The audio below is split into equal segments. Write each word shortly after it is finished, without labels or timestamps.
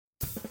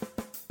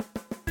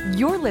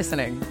You're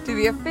listening to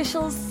the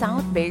official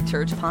South Bay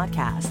Church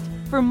podcast.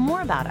 For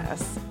more about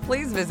us,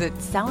 please visit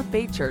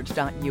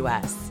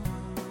southbaychurch.us.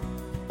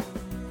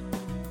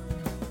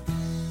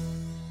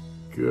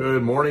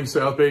 Good morning,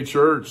 South Bay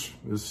Church.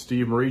 This is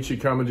Steve Morici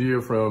coming to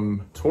you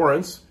from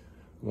Torrance.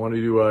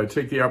 Wanted to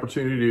take the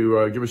opportunity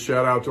to give a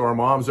shout out to our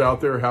moms out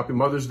there. Happy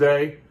Mother's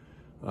Day.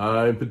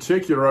 In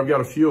particular, I've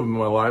got a few of them in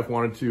my life.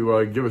 Wanted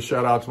to give a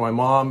shout out to my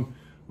mom,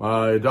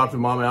 my adopted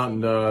mom out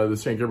in the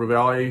San Gabriel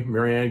Valley,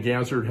 Mary Ann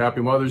Gansert. Happy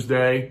Mother's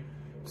Day.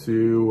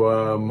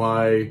 To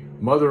my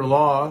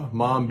mother-in-law,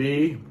 Mom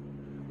B,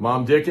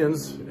 Mom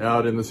Dickens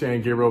out in the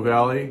San Gabriel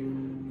Valley.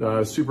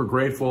 Super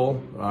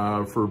grateful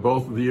for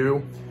both of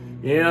you.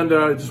 And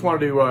just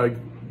wanted to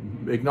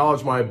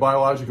acknowledge my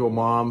biological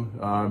mom,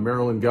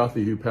 Marilyn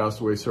Guthrie, who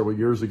passed away several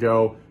years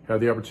ago.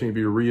 Had the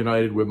opportunity to be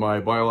reunited with my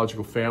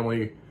biological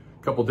family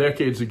a couple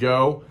decades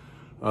ago.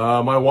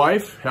 My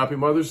wife, happy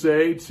Mother's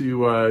Day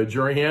to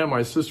Jerry,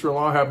 my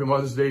sister-in-law, happy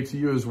Mother's Day to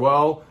you as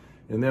well.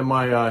 And then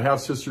my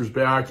half-sisters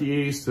back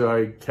east,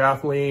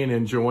 Kathleen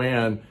and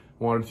Joanne,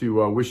 wanted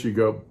to wish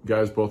you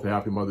guys both a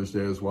happy Mother's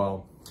Day as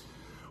well.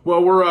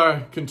 Well, we're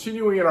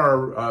continuing in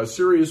our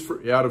series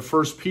out of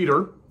 1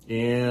 Peter.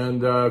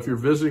 And if you're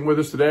visiting with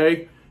us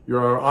today, you're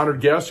our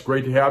honored guest.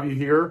 Great to have you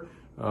here.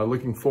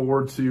 Looking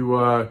forward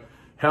to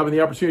having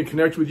the opportunity to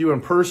connect with you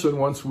in person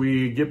once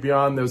we get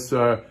beyond this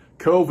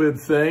COVID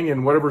thing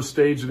and whatever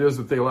stage it is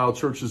that they allow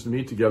churches to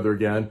meet together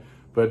again.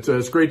 But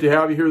it's great to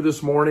have you here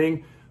this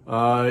morning.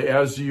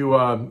 If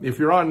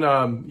you're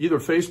on either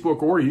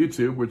Facebook or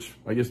YouTube, which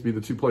I guess would be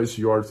the two places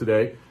you are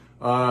today,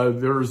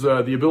 there's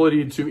the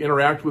ability to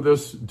interact with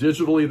us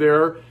digitally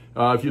there.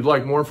 If you'd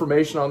like more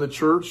information on the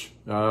church,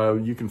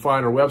 you can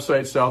find our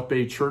website,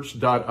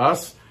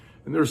 southbaychurch.us.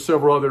 And there's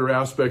several other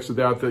aspects of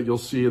that you'll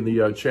see in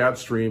the chat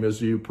stream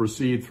as you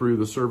proceed through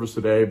the service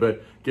today.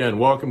 But again,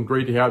 welcome.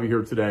 Great to have you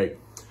here today.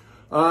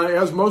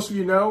 As most of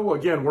you know,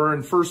 again, we're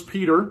in 1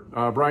 Peter.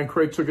 Brian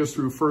Craig took us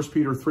through 1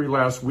 Peter 3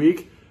 last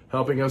week,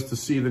 helping us to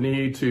see the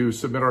need to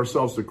submit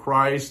ourselves to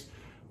Christ,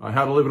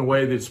 how to live in a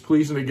way that's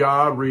pleasing to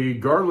God,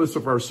 regardless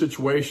of our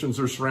situations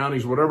or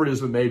surroundings, whatever it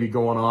is that may be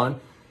going on,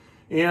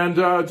 and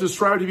to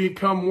strive to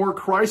become more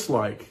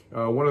Christ-like.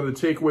 One of the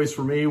takeaways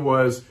for me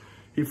was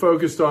he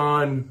focused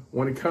on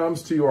when it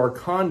comes to our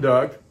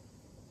conduct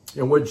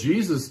and what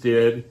Jesus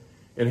did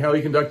and how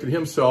he conducted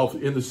himself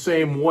in the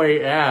same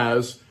way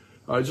as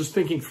just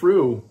thinking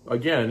through,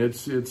 again,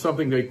 it's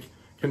something that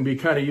can be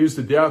kind of used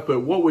to death, but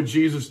what would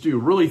Jesus do?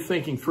 Really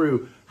thinking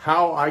through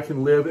how I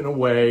can live in a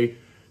way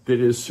that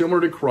is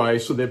similar to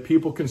Christ so that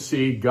people can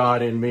see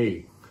God in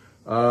me.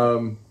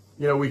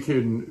 We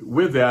can,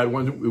 with that,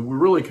 when we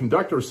really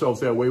conduct ourselves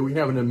that way, we can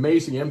have an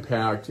amazing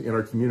impact in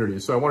our community.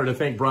 So I wanted to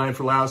thank Brian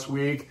for last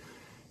week.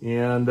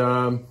 And,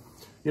 for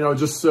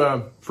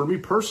me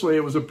personally,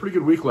 it was a pretty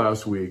good week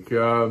last week.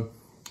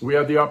 We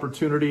had the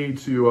opportunity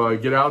to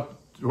get out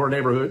to our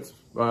neighborhoods,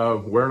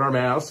 wearing our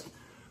mask.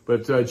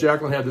 But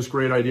Jacqueline had this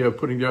great idea of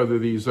putting together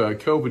these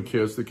COVID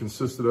kits that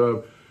consisted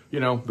of,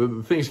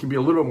 the things can be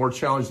a little bit more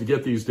challenging to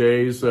get these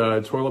days.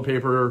 Toilet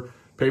paper,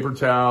 paper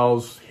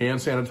towels, hand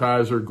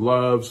sanitizer,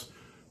 gloves,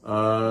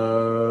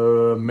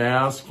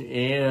 mask,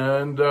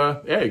 and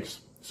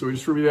eggs. So we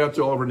distributed that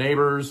to all of our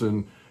neighbors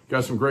and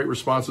got some great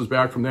responses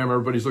back from them.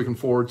 Everybody's looking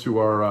forward to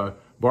our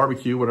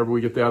barbecue whenever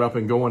we get that up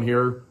and going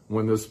here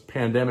when this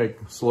pandemic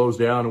slows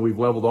down and we've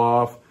leveled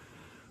off.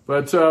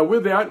 But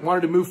with that,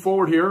 wanted to move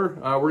forward here.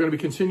 We're going to be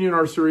continuing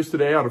our series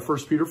today out of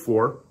 1 Peter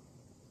 4.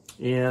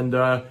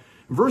 And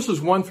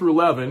verses 1 through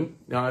 11,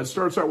 it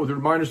starts out with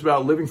reminders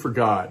about living for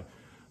God.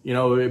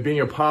 Being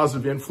a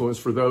positive influence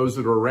for those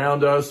that are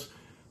around us.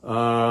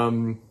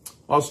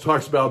 Also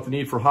talks about the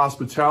need for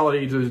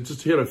hospitality, to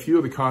just hit a few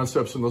of the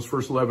concepts in those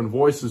first 11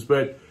 voices.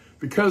 But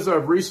because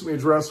I've recently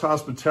addressed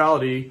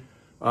hospitality,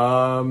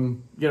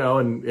 and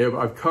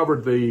I've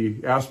covered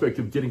the aspect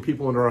of getting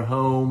people into our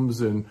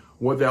homes and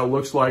what that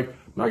looks like, I'm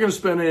not going to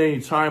spend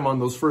any time on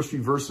those first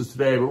few verses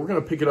today, but we're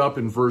going to pick it up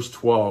in verse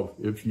 12,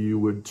 if you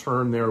would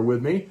turn there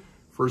with me.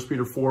 1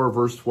 Peter 4,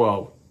 verse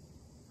 12.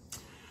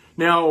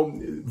 Now,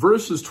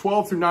 verses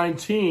 12 through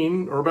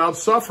 19 are about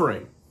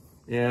suffering.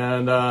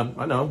 And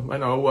I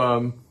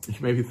know, you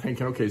may be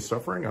thinking, okay,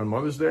 suffering on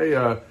Mother's Day?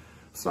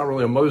 It's not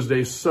really a Mother's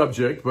Day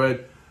subject,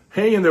 but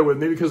hang in there with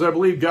me because I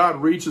believe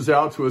God reaches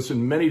out to us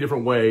in many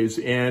different ways,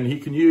 and he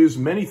can use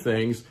many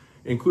things,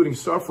 including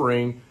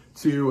suffering,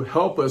 to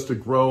help us to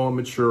grow and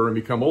mature and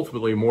become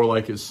ultimately more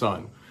like his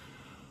son.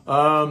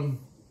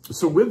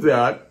 So with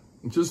that,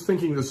 just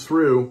thinking this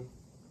through,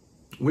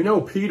 we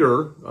know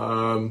Peter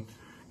kind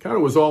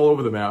of was all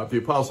over the map. The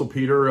Apostle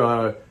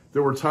Peter,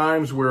 there were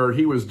times where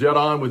he was dead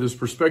on with his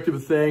perspective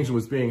of things and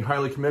was being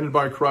highly commended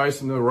by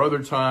Christ, and there were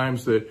other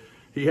times that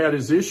he had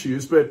his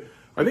issues. But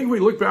I think we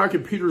look back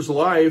at Peter's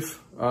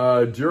life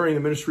during the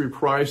ministry of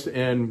Christ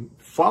and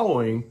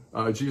following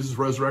Jesus'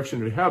 resurrection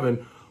into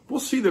heaven, we'll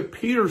see that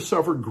Peter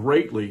suffered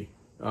greatly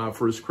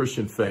for his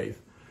Christian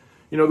faith.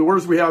 The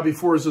words we have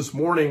before us this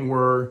morning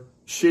were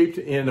shaped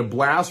in a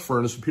blast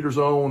furnace of Peter's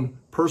own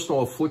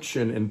personal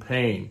affliction and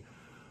pain.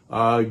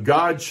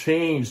 God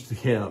changed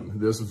him,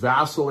 this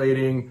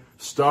vacillating,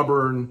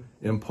 stubborn,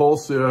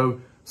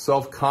 impulsive,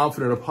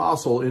 self-confident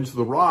apostle, into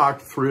the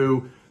rock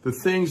through the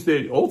things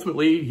that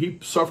ultimately he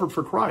suffered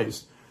for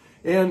Christ.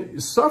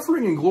 And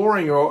suffering and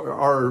glory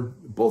are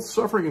both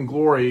suffering and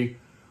glory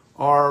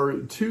are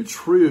two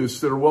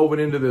truths that are woven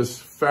into this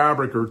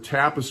fabric or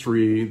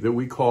tapestry that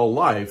we call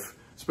life,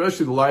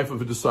 especially the life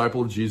of a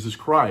disciple of Jesus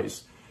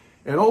Christ.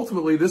 And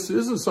ultimately, this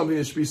isn't something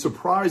that should be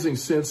surprising,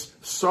 since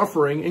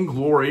suffering and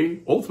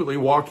glory ultimately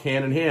walk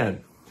hand in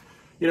hand.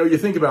 You know, you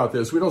think about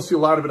this. We don't see a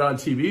lot of it on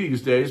TV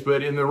these days,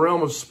 but in the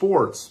realm of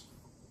sports,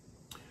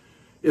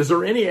 is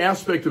there any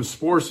aspect of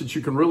sports that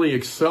you can really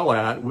excel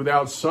at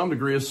without some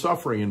degree of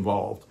suffering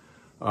involved?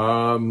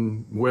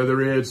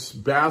 Whether it's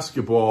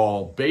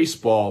basketball,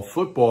 baseball,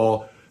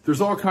 football,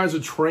 there's all kinds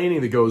of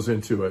training that goes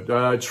into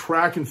it.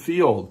 Track and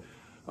field.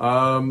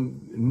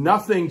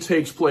 Nothing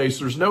takes place.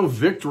 There's no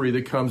victory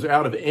that comes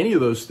out of any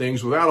of those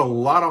things without a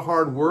lot of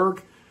hard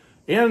work.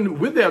 And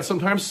with that,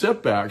 sometimes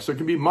setbacks. There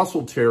can be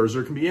muscle tears.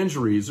 There can be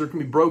injuries. There can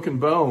be broken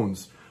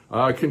bones,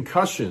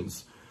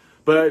 concussions.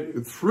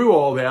 But through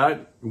all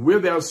that,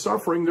 with that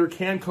suffering, there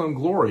can come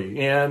glory.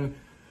 And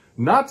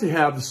not to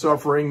have the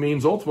suffering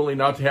means ultimately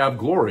not to have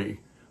glory.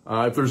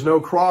 If there's no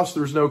cross,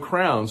 there's no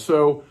crown.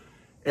 So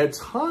at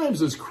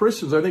times as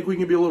Christians, I think we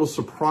can be a little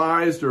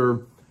surprised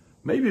or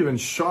maybe even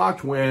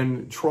shocked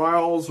when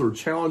trials or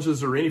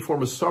challenges or any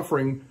form of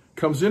suffering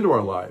comes into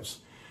our lives.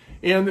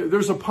 And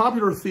there's a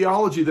popular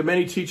theology that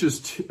many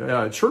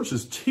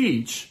churches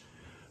teach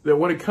that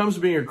when it comes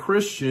to being a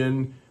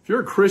Christian, if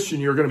you're a Christian,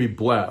 you're going to be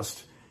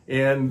blessed.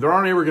 And there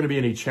aren't ever going to be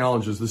any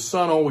challenges. The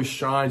sun always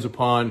shines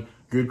upon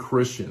good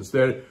Christians,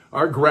 that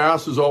our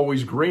grass is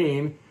always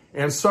green,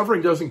 and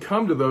suffering doesn't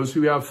come to those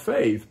who have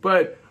faith.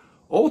 But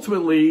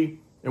ultimately,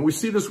 and we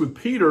see this with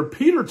Peter,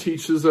 Peter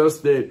teaches us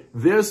that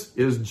this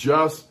is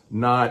just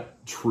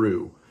not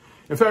true.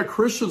 In fact,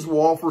 Christians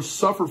will often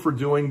suffer for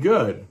doing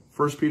good.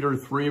 1 Peter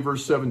 3,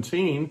 verse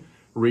 17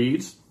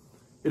 reads,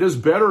 "It is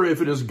better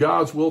if it is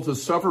God's will to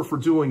suffer for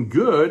doing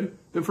good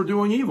than for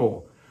doing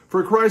evil.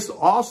 For Christ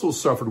also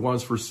suffered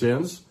once for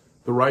sins,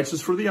 the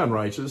righteous for the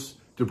unrighteous,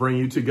 to bring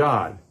you to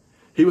God.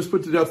 He was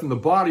put to death in the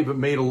body, but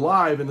made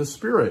alive in the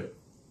spirit."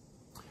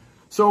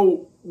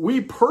 So we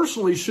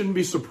personally shouldn't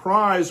be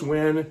surprised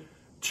when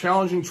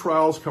challenging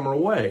trials come our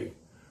way.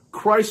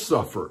 Christ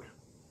suffered.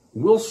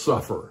 We'll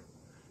suffer.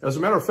 As a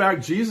matter of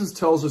fact, Jesus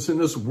tells us in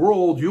this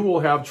world you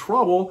will have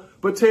trouble,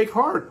 but take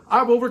heart.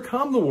 I've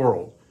overcome the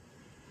world.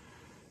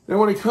 Now,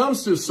 when it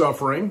comes to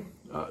suffering,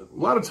 a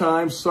lot of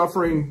times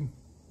suffering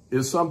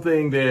is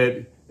something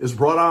that is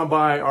brought on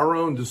by our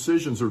own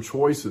decisions or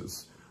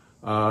choices.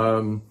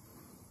 I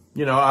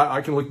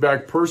can look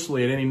back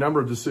personally at any number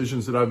of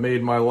decisions that I've made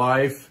in my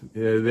life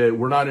that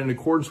were not in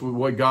accordance with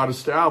what God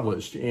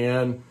established,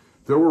 and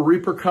there were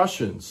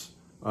repercussions.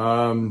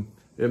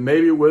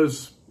 Maybe it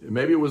was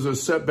a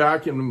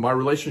setback in my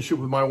relationship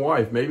with my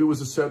wife. Maybe it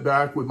was a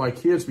setback with my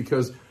kids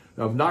because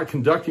of not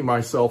conducting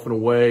myself in a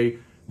way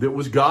that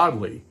was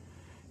godly.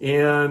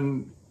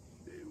 And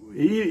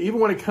even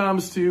when it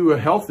comes to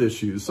health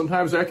issues,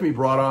 sometimes that can be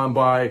brought on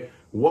by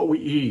what we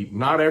eat,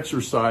 not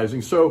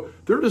exercising. So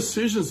there are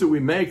decisions that we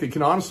make that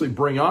can honestly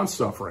bring on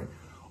suffering.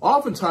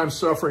 Oftentimes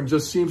suffering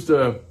just seems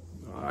to,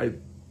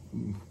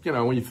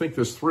 when you think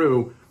this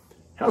through,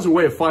 has a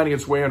way of finding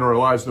its way into our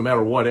lives no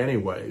matter what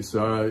anyways.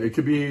 It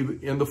could be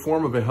in the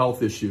form of a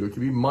health issue. It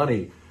could be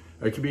money.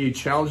 It could be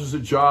challenges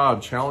at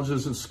job,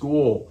 challenges in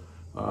school,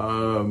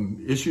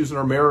 issues in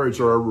our marriage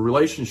or our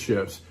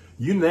relationships.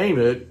 You name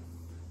it,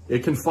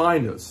 it can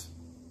find us.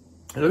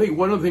 And I think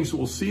one of the things that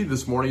we'll see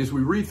this morning as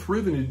we read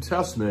through the New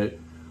Testament,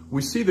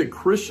 we see that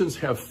Christians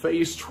have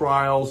faced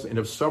trials and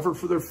have suffered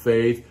for their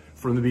faith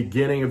from the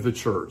beginning of the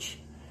church.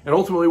 And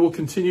ultimately will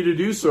continue to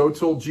do so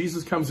till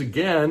Jesus comes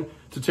again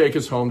to take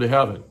us home to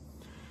heaven.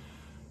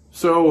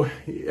 So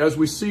as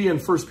we see in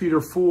 1 Peter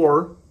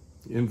 4,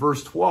 in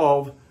verse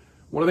 12,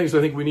 one of the things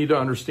I think we need to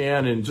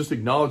understand and just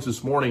acknowledge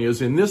this morning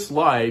is in this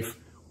life,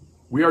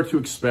 we are to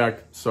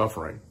expect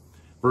suffering.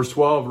 Verse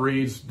 12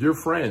 reads, "Dear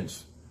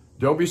friends,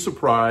 don't be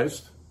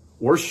surprised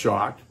or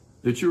shocked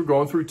that you're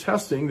going through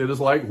testing that is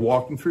like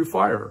walking through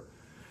fire."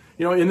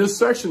 You know, in this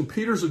section,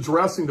 Peter's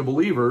addressing the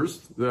believers,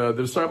 the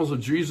disciples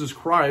of Jesus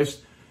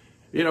Christ.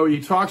 You know, he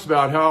talks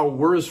about how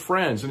we're his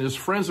friends, and as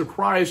friends of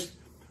Christ,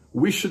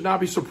 we should not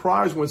be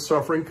surprised when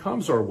suffering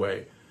comes our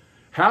way.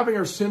 Having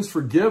our sins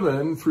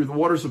forgiven through the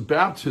waters of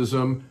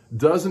baptism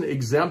doesn't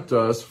exempt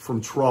us from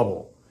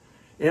trouble.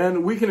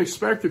 And we can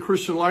expect the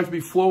Christian life to be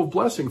full of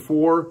blessing,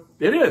 for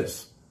it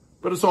is,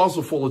 but it's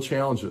also full of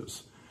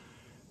challenges.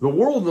 The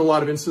world, in a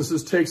lot of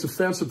instances, takes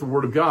offense at the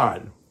Word of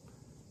God.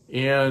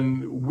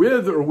 And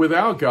with or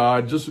without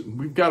God,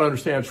 we've got to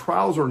understand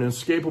trials are an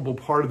inescapable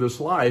part of this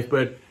life.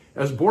 But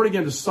as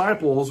born-again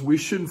disciples, we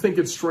shouldn't think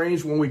it's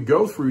strange when we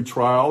go through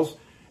trials.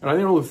 And I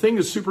think the thing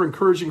that's super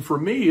encouraging for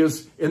me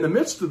is in the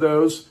midst of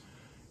those,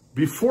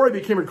 before I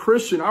became a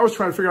Christian, I was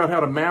trying to figure out how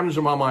to manage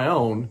them on my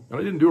own. And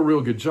I didn't do a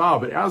real good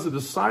job. But as a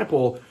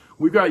disciple,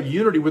 We've got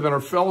unity within our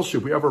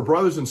fellowship. We have our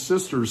brothers and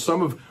sisters,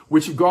 some of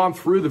which have gone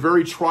through the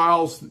very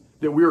trials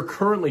that we are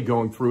currently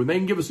going through, and they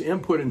can give us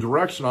input and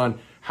direction on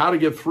how to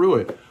get through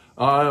it.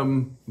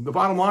 The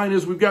bottom line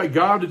is we've got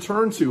God to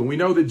turn to, and we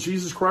know that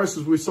Jesus Christ,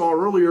 as we saw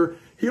earlier,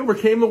 he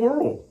overcame the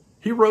world.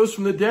 He rose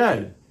from the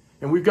dead,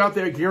 and we've got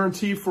that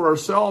guarantee for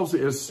ourselves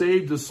as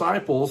saved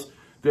disciples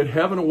that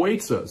heaven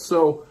awaits us.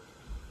 So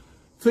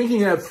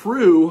thinking that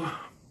through,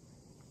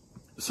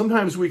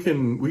 sometimes we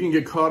can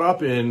get caught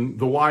up in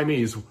the why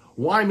me's.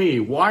 Why me?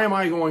 Why am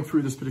I going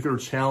through this particular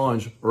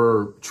challenge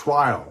or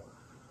trial?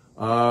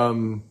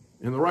 And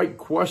the right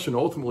question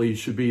ultimately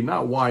should be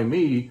not why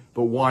me,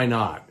 but why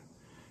not?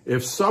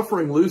 If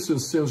suffering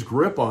loosens sin's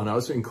grip on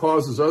us and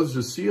causes others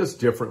to see us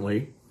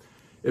differently,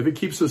 if it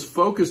keeps us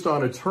focused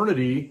on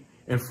eternity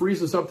and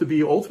frees us up to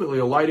be ultimately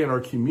a light in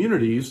our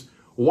communities,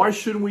 why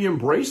shouldn't we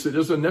embrace it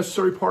as a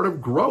necessary part of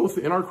growth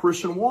in our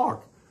Christian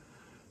walk?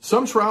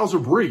 Some trials are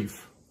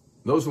brief.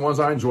 Those are the ones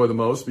I enjoy the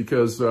most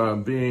because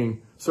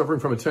suffering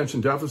from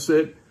attention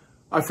deficit,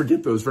 I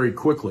forget those very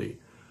quickly.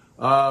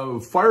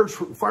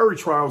 Fiery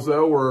trials,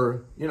 though,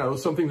 are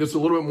something that's a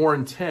little bit more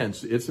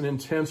intense. It's an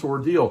intense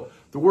ordeal.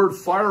 The word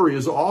fiery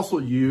is also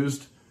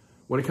used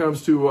when it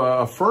comes to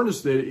a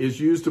furnace that is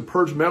used to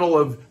purge metal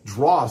of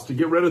dross, to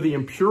get rid of the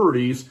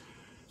impurities,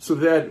 so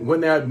that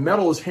when that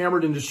metal is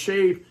hammered into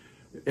shape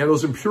and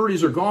those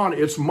impurities are gone,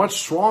 it's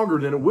much stronger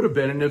than it would have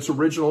been in its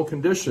original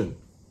condition.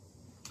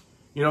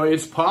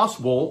 It's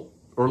possible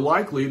or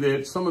likely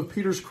that some of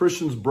Peter's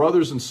Christians'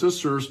 brothers and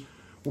sisters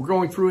were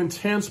going through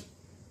intense,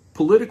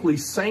 politically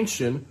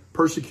sanctioned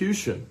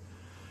persecution.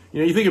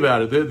 You think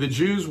about it. The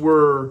Jews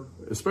were,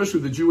 especially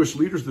the Jewish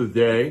leaders of the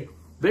day,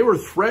 they were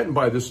threatened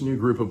by this new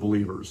group of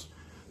believers.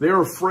 They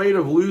were afraid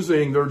of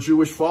losing their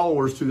Jewish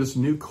followers to this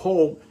new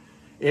cult.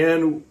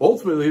 And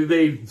ultimately,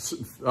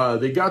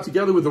 they got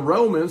together with the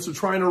Romans to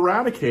try and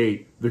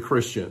eradicate the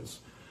Christians.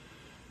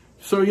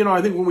 So,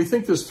 I think when we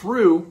think this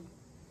through,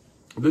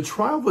 the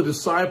trial of a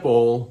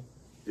disciple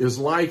is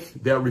like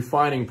that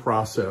refining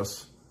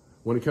process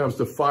when it comes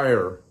to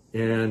fire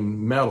and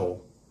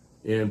metal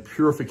and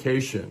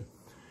purification.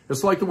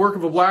 It's like the work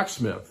of a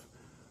blacksmith.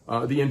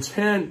 The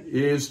intent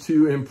is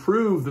to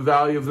improve the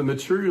value of the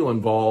material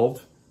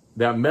involved,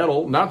 that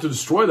metal, not to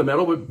destroy the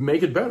metal, but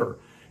make it better.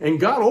 And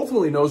God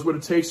ultimately knows what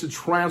it takes to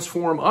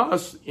transform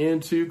us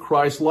into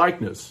Christ's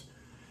likeness.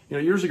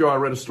 Years ago, I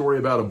read a story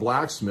about a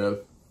blacksmith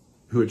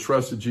who had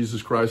trusted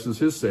Jesus Christ as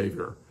his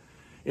Savior.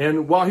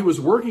 And while he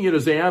was working at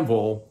his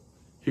anvil,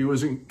 he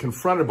was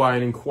confronted by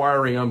an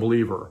inquiring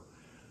unbeliever.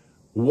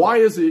 "Why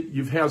is it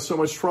you've had so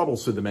much trouble?"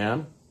 said the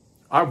man.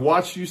 "I've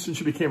watched you since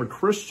you became a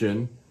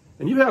Christian,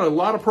 and you've had a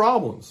lot of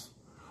problems.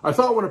 I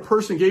thought when a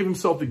person gave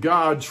himself to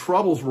God,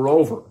 troubles were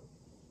over."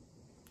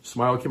 A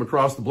smile came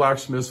across the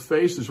blacksmith's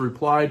face as he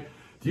replied,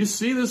 "Do you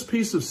see this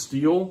piece of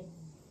steel?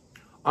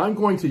 I'm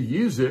going to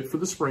use it for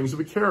the springs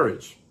of a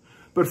carriage.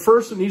 But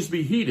first it needs to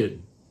be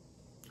heated.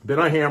 Then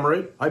I hammer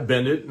it, I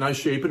bend it, and I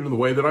shape it in the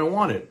way that I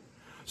want it.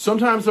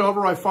 Sometimes,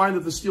 however, I find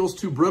that the steel is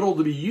too brittle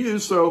to be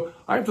used, so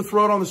I have to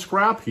throw it on the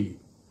scrap heap.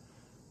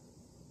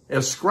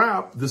 As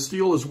scrap, the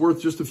steel is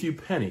worth just a few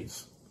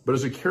pennies, but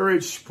as a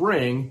carriage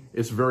spring,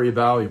 it's very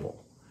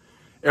valuable.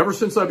 Ever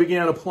since I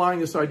began applying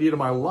this idea to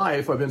my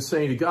life, I've been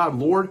saying to God,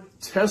 Lord,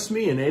 test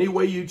me in any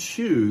way you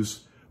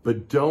choose,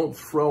 but don't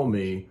throw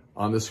me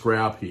on the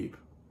scrap heap."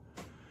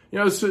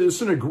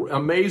 It's an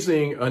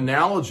amazing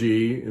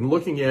analogy in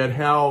looking at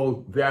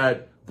how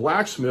that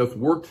blacksmith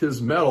worked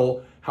his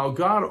metal, how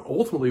God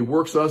ultimately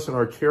works us in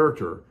our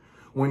character.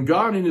 When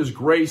God in his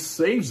grace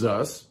saves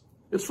us,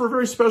 it's for a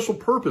very special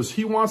purpose.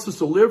 He wants us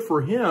to live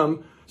for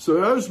him so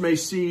that others may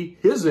see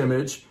his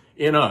image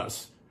in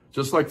us.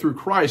 Just like through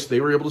Christ,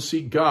 they were able to see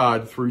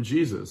God through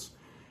Jesus.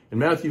 In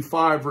Matthew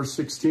 5, verse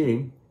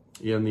 16,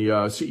 in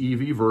the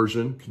CEV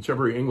version,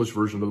 Contemporary English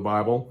version of the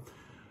Bible,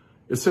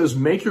 it says,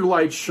 "Make your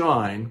light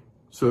shine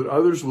so that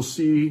others will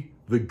see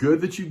the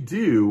good that you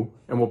do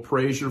and will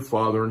praise your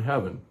Father in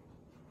heaven."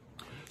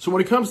 So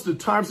when it comes to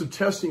times of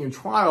testing and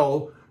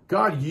trial,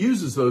 God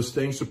uses those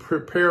things to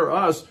prepare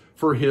us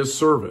for his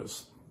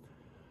service.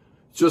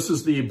 Just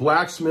as the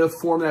blacksmith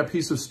formed that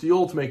piece of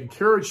steel to make a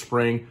carriage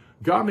spring,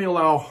 God may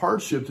allow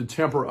hardship to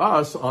temper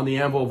us on the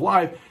anvil of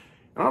life. And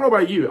I don't know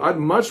about you, I'd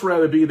much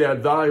rather be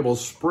that valuable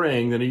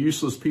spring than a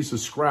useless piece of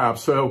scrap.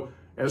 So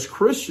as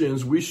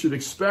Christians, we should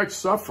expect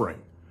suffering.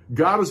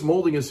 God is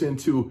molding us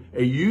into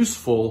a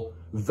useful,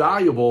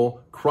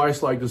 valuable,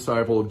 Christ-like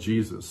disciple of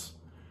Jesus.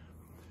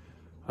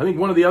 I think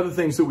one of the other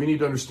things that we need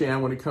to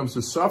understand when it comes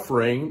to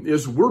suffering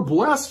is we're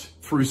blessed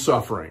through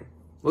suffering.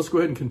 Let's go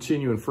ahead and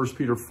continue in 1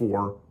 Peter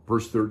 4,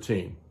 verse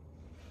 13.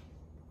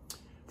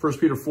 1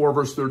 Peter 4,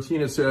 verse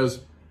 13, it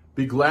says,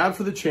 "Be glad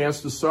for the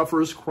chance to suffer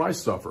as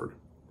Christ suffered.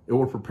 It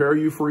will prepare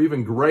you for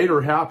even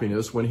greater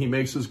happiness when he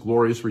makes his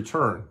glorious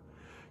return.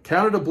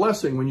 Count it a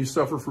blessing when you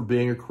suffer for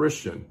being a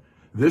Christian.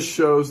 This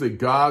shows that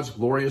God's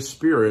glorious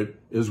Spirit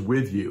is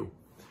with you."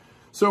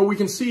 So we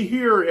can see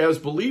here as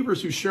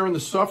believers who share in the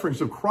sufferings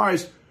of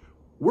Christ,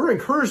 we're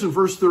encouraged in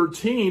verse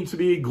 13 to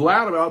be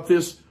glad about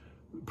this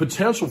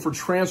potential for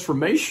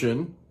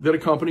transformation that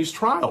accompanies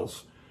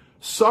trials.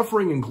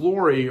 Suffering and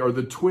glory are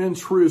the twin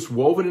truths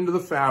woven into the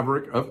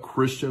fabric of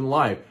Christian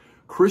life.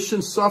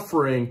 Christian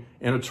suffering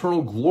and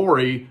eternal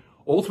glory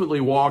ultimately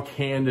walk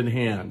hand in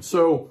hand.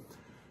 So,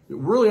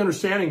 really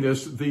understanding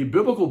this, the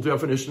biblical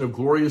definition of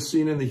glory is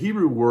seen in the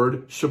Hebrew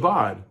word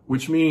shabbat,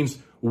 which means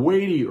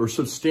weighty or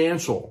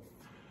substantial.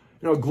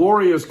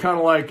 Glory is kind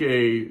of like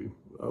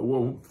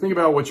well, think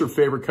about what your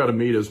favorite cut of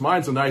meat is.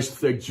 Mine's a nice,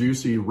 thick,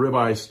 juicy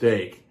ribeye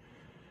steak.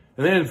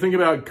 And then think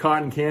about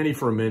cotton candy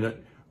for a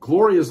minute.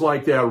 Glory is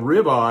like that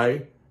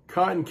ribeye.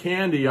 Cotton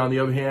candy, on the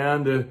other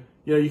hand,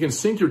 you can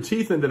sink your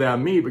teeth into that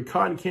meat, but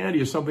cotton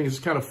candy is something that's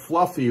kind of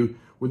fluffy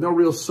with no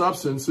real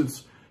substance.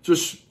 It's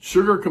just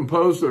sugar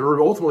composed, or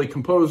ultimately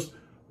composed.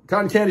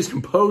 Cotton candy is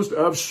composed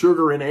of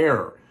sugar and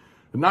air.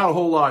 Not a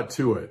whole lot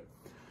to it.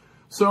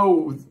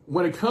 So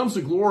when it comes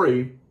to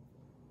glory,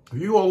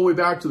 if you go all the way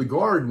back to the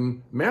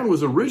garden, man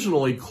was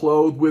originally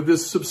clothed with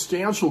this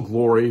substantial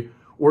glory,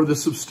 or the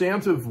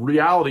substantive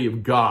reality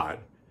of God.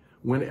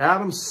 When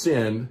Adam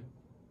sinned,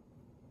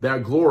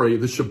 that glory,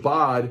 the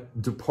Shabbat,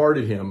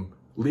 departed him,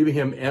 leaving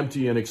him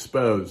empty and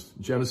exposed.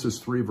 Genesis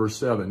 3, verse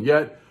 7.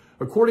 Yet,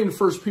 according to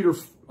 1 Peter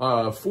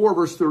 4,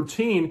 verse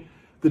 13,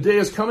 the day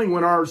is coming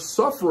when our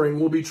suffering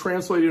will be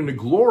translated into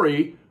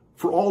glory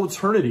for all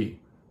eternity.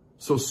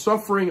 So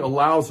suffering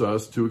allows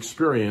us to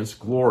experience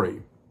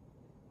glory.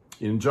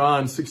 In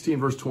John 16,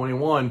 verse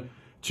 21,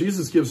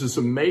 Jesus gives this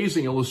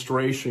amazing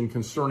illustration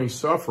concerning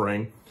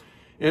suffering.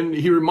 And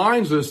he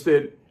reminds us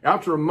that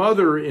after a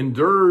mother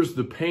endures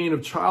the pain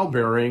of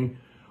childbearing,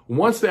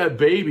 once that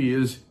baby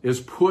is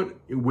put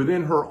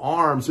within her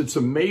arms, it's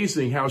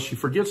amazing how she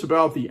forgets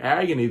about the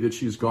agony that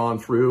she's gone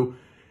through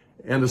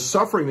and the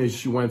suffering that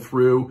she went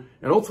through.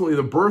 And ultimately,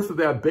 the birth of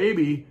that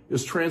baby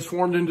is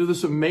transformed into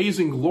this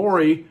amazing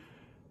glory.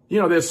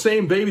 That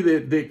same baby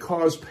that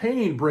caused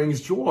pain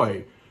brings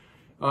joy.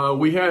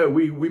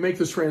 We make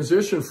this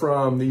transition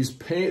from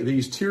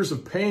these tears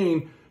of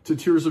pain to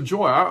tears of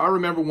joy. I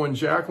remember when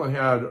Jacqueline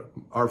had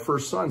our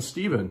first son,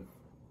 Stephen,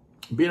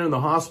 being in the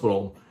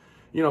hospital.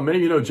 Many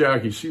of you know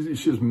Jackie.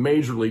 She's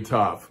majorly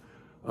tough.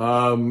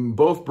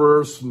 Both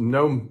births,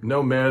 no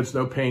meds,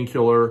 no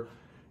painkiller.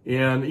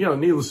 And,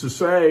 needless to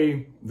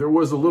say, there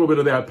was a little bit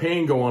of that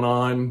pain going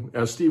on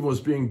as Stephen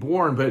was being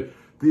born. But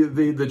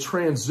the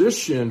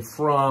transition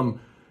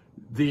from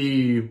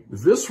the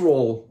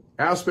visceral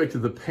aspect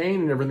of the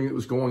pain and everything that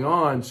was going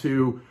on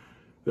to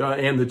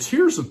and the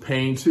tears of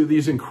pain to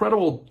these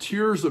incredible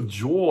tears of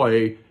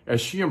joy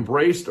as she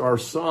embraced our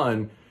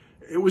son,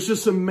 it was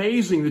just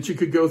amazing that you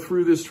could go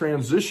through this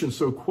transition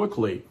so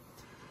quickly.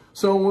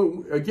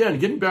 So again,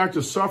 getting back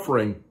to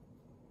suffering,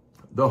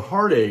 the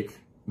heartache,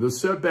 the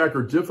setback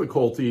or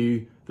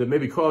difficulty that may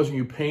be causing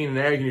you pain and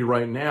agony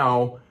right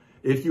now,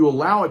 if you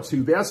allow it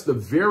to, that's the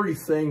very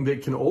thing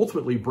that can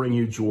ultimately bring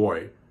you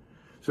joy.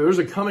 So there's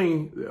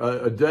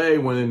a day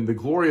when the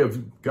glory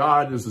of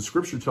God, as the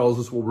scripture tells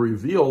us, will be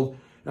revealed.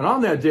 And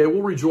on that day,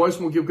 we'll rejoice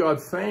and we'll give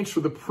God thanks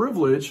for the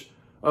privilege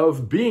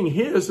of being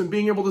his and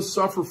being able to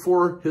suffer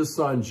for his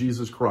son,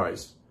 Jesus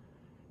Christ.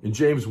 In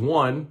James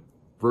 1,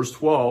 verse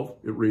 12,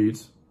 it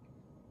reads,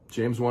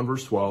 James 1,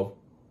 verse 12,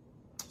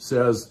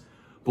 says,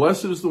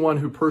 "Blessed is the one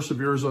who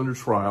perseveres under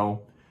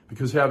trial,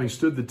 because having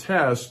stood the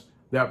test,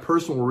 that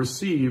person will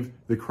receive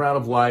the crown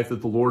of life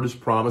that the Lord has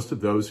promised to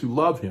those who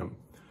love him."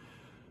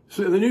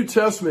 So the New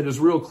Testament is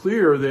real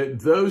clear that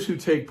those who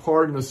take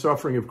part in the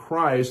suffering of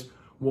Christ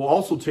will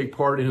also take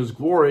part in his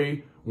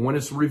glory when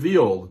it's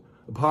revealed.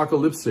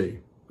 Apocalypse,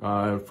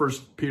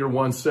 1 Peter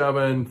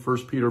 1:7,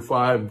 1 Peter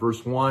 5,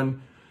 verse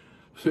 1.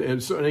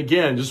 And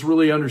again, just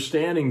really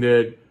understanding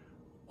that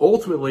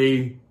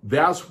ultimately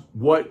that's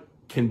what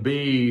can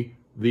be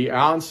the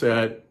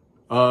onset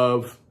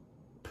of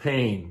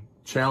pain,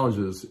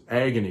 challenges,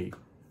 agony.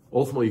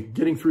 Ultimately,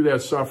 getting through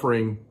that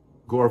suffering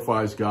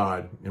glorifies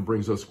God and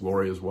brings us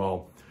glory as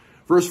well.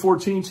 Verse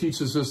 14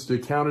 teaches us to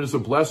count it as a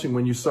blessing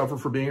when you suffer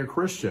for being a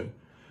Christian.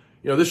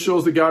 This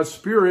shows that God's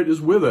Spirit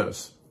is with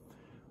us.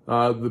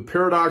 The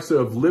paradox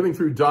of living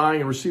through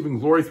dying and receiving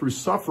glory through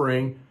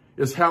suffering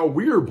is how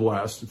we are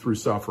blessed through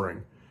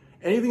suffering.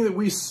 Anything that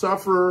we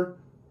suffer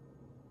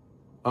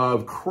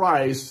of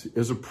Christ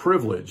is a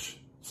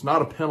privilege. It's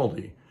not a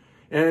penalty.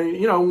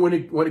 And, when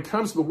it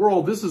comes to the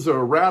world, this is a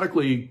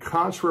radically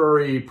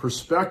contrary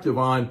perspective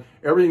on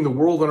everything the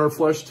world and our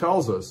flesh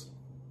tells us.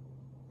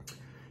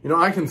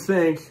 I can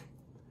think,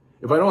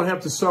 if I don't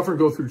have to suffer and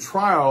go through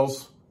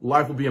trials,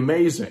 life will be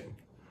amazing.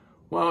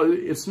 Well,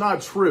 it's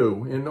not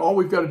true. And all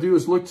we've got to do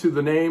is look to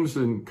the names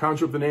and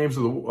conjure up the names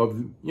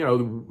of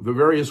the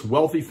various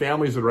wealthy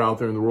families that are out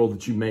there in the world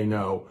that you may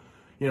know.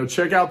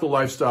 Check out the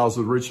lifestyles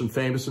of the rich and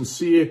famous and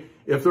see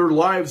if their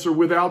lives are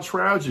without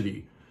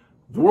tragedy.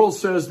 The world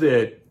says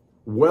that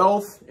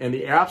wealth and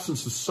the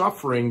absence of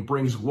suffering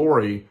brings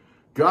glory.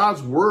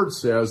 God's word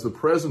says the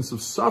presence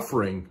of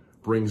suffering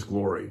brings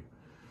glory.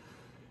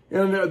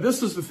 And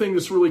this is the thing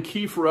that's really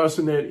key for us,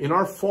 in that in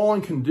our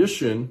fallen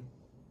condition,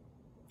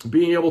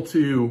 being able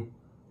to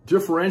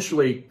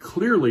differentiate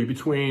clearly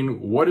between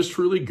what is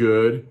truly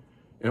good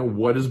and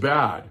what is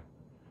bad.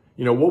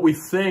 What we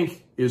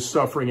think is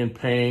suffering and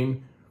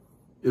pain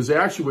is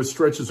actually what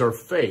stretches our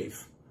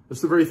faith.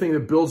 It's the very thing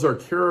that builds our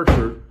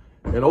character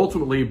and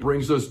ultimately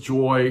brings us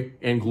joy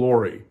and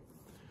glory.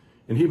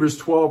 In Hebrews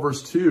 12,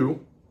 verse 2,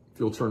 if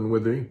you'll turn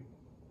with me,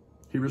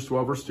 Hebrews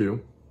 12, verse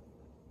 2.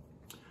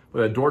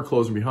 With that door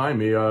closing behind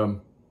me, I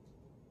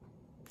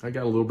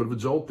got a little bit of a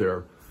jolt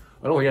there.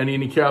 I don't think I need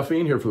any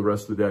caffeine here for the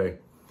rest of the day.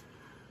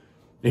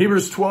 In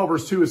Hebrews 12,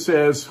 verse 2, it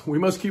says, we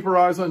must keep our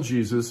eyes on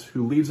Jesus,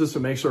 who leads us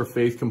and makes our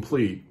faith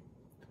complete.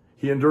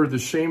 He endured the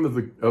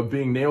shame of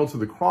being nailed to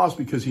the cross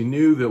because he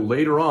knew that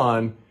later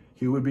on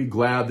he would be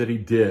glad that he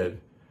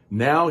did.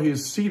 Now he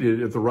is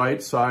seated at the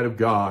right side of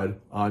God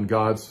on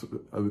God's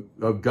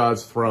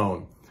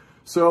throne.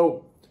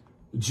 So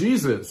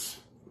Jesus,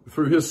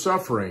 through his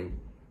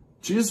suffering,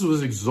 Jesus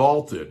was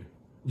exalted.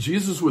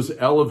 Jesus was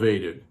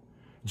elevated.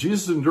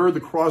 Jesus endured the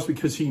cross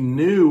because he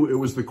knew it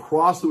was the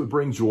cross that would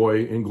bring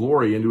joy and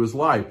glory into his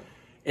life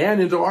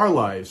and into our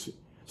lives.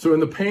 So in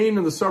the pain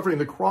and the suffering of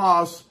the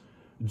cross,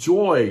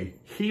 joy,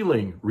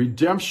 healing,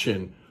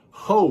 redemption,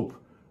 hope,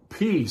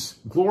 peace,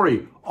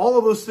 glory, all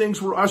of those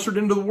things were ushered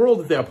into the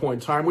world at that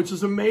point in time, which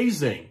is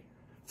amazing.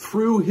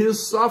 Through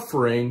his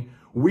suffering,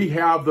 we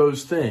have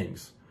those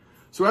things.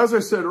 So as I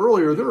said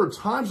earlier, there are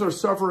times our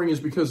suffering is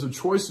because of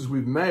choices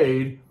we've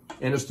made,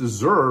 and it's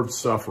deserved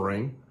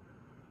suffering,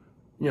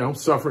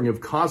 suffering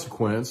of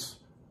consequence,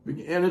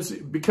 and it's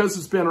because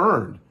it's been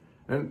earned.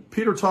 And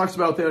Peter talks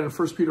about that in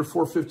 1 Peter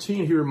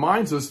 4:15. He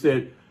reminds us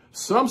that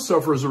some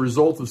suffer as a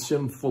result of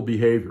sinful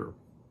behavior.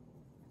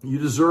 You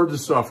deserve to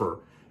suffer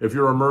if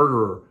you're a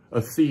murderer,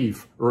 a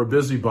thief, or a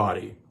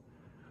busybody.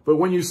 But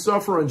when you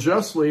suffer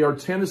unjustly, our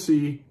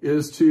tendency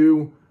is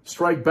to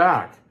strike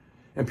back.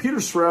 And Peter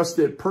stressed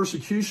that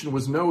persecution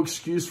was no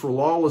excuse for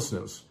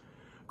lawlessness.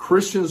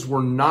 Christians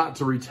were not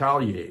to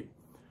retaliate.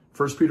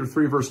 1 Peter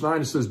 3, verse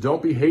 9, it says,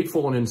 don't be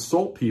hateful and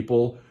insult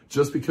people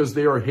just because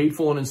they are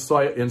hateful and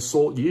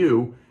insult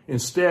you.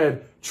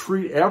 Instead,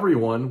 treat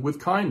everyone with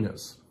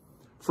kindness.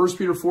 1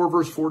 Peter 4,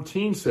 verse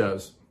 14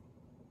 says,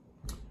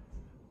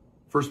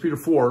 1 Peter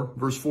 4,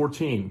 verse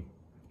 14,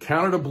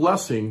 count it a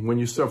blessing when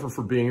you suffer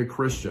for being a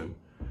Christian.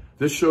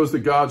 This shows that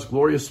God's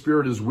glorious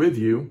Spirit is with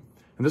you.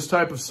 And this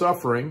type of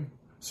suffering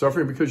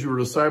because you were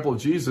a disciple of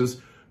Jesus,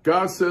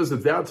 God says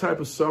that type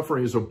of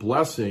suffering is a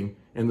blessing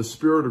and the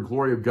Spirit or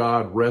glory of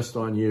God rests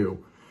on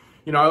you.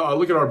 I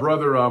look at our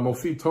brother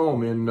Mofit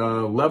Tom in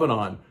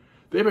Lebanon.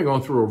 They've been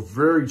going through a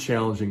very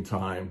challenging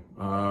time.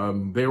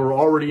 They were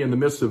already in the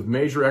midst of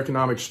major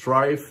economic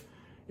strife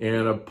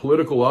and a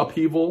political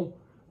upheaval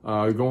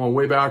going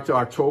way back to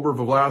October of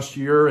last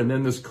year. And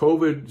then this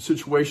COVID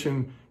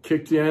situation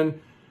kicked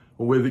in.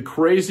 With the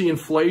crazy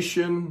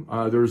inflation,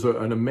 there's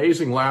an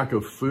amazing lack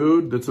of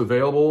food that's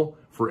available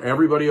for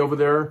everybody over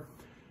there.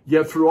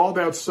 Yet through all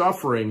that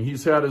suffering,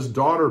 he's had his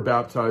daughter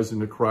baptized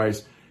into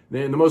Christ.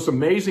 And the most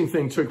amazing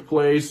thing took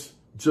place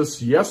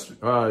just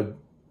day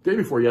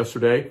before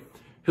yesterday.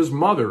 His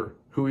mother,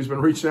 who he's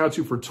been reaching out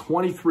to for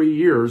 23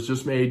 years,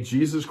 just made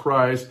Jesus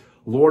Christ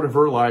Lord of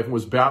her life and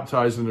was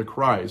baptized into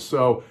Christ.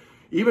 So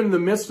even in the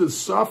midst of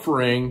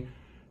suffering,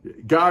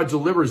 God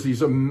delivers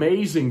these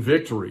amazing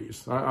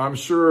victories. I'm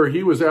sure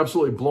he was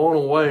absolutely blown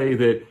away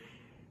that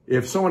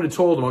if someone had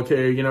told him,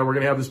 okay, we're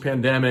going to have this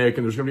pandemic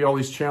and there's going to be all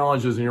these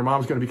challenges and your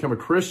mom's going to become a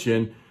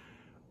Christian,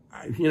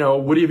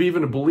 would he have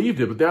even believed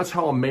it? But that's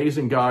how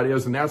amazing God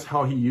is, and that's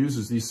how he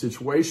uses these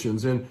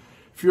situations. And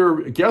if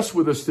you're a guest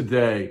with us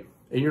today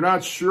and you're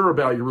not sure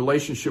about your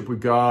relationship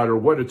with God or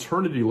what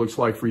eternity looks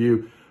like for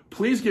you,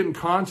 please get in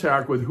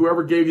contact with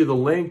whoever gave you the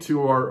link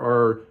to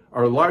our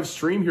live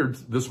stream here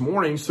this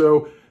morning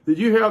so that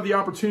you have the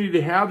opportunity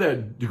to have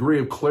that degree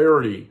of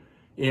clarity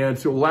and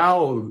to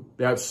allow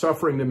that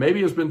suffering that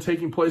maybe has been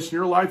taking place in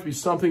your life to be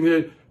something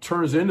that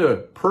turns into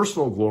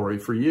personal glory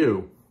for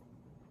you.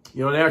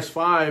 In Acts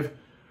 5,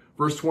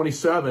 verse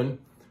 27,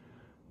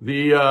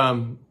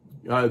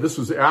 this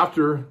was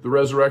after the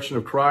resurrection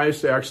of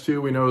Christ. Acts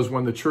 2, we know, is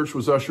when the church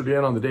was ushered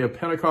in on the day of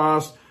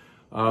Pentecost.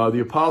 The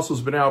apostles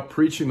have been out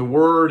preaching the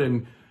word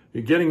and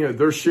getting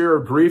their share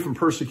of grief and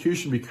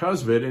persecution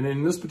because of it. And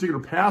in this particular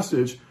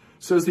passage,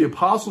 says the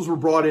apostles were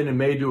brought in and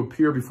made to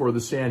appear before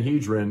the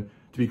Sanhedrin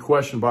to be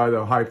questioned by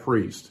the high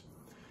priest.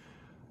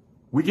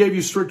 We gave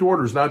you strict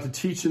orders not to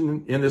teach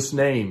in this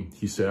name,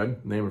 he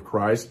said, the name of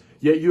Christ.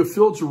 Yet you have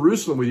filled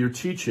Jerusalem with your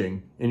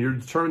teaching, and you're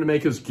determined to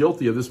make us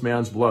guilty of this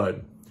man's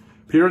blood.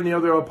 Peter and the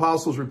other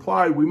apostles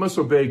replied, we must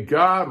obey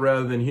God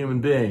rather than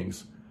human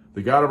beings.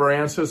 The God of our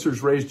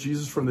ancestors raised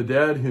Jesus from the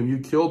dead, whom you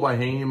killed by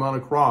hanging him on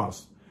a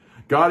cross.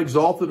 God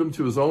exalted him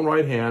to his own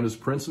right hand as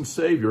Prince and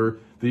Savior,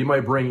 that he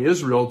might bring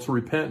Israel to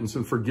repentance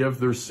and forgive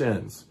their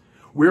sins.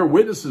 We are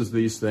witnesses of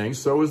these things,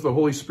 so is the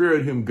Holy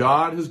Spirit, whom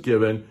God has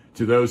given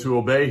to those who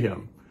obey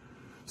him.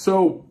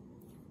 So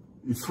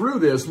through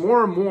this,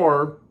 more and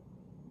more,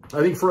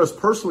 I think for us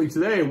personally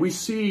today, we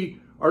see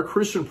our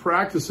Christian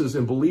practices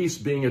and beliefs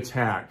being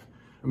attacked.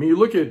 I mean, you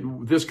look at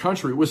this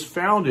country, it was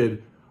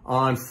founded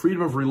on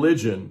freedom of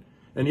religion,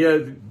 and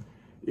yet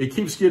it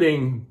keeps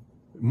getting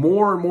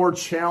more and more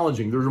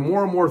challenging. There's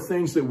more and more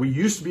things that we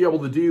used to be able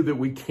to do that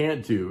we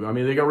can't do. I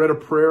mean, they got rid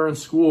of prayer in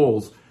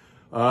schools.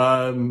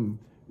 Right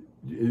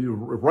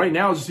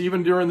now, just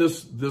even during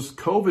this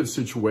COVID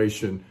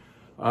situation,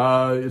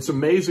 it's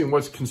amazing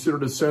what's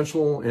considered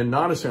essential and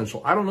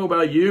non-essential. I don't know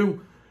about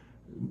you.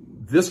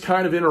 This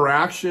kind of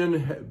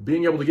interaction,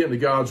 being able to get into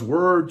God's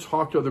Word,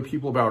 talk to other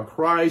people about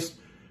Christ,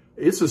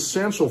 it's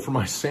essential for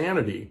my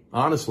sanity,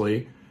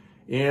 honestly,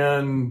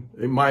 and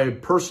my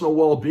personal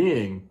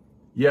well-being.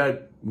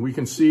 Yet we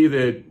can see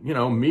that,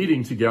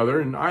 meeting together,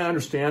 and I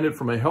understand it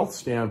from a health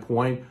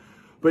standpoint,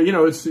 but,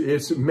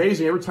 it's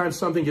amazing. Every time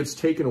something gets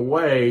taken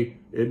away,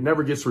 it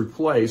never gets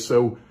replaced.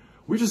 So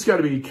we just got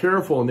to be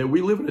careful, and that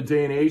we live in a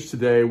day and age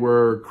today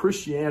where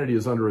Christianity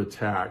is under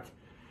attack.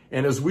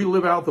 And as we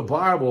live out the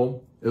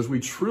Bible, as we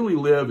truly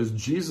live as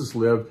Jesus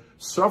lived,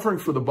 suffering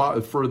for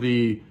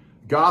the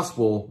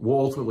gospel will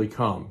ultimately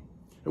come.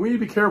 And we need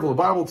to be careful. The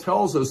Bible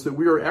tells us that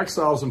we are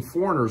exiles and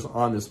foreigners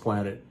on this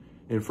planet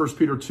in 1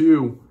 Peter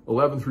 2,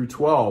 11 through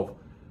 12.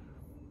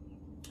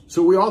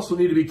 So we also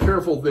need to be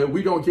careful that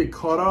we don't get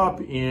caught up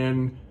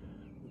in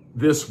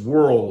this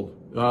world,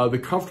 the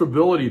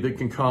comfortability that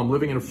can come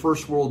living in a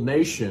first world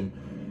nation,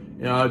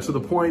 to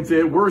the point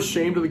that we're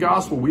ashamed of the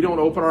gospel. We don't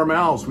open our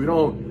mouths. We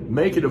don't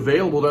make it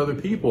available to other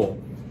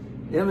people.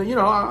 And,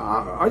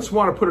 I just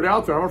want to put it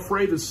out there. I'm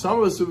afraid that some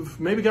of us have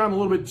maybe gotten a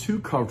little bit too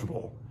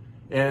comfortable,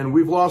 and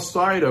we've lost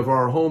sight of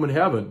our home in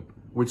heaven,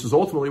 which is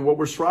ultimately what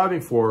we're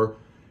striving for.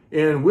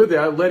 And with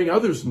that, letting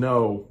others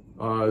know,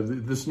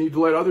 this need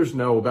to let others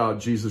know about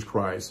Jesus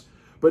Christ.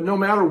 But no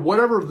matter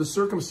whatever the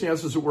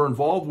circumstances that we're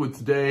involved with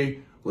today,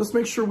 let's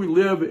make sure we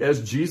live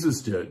as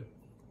Jesus did.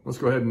 Let's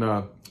go ahead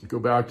and go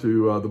back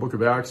to the book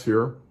of Acts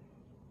here.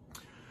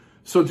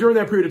 So during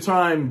that period of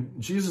time,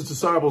 Jesus'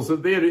 disciples,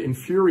 they had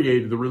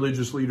infuriated the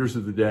religious leaders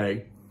of the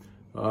day.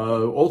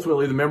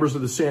 Ultimately, the members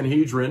of the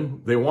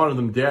Sanhedrin, they wanted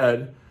them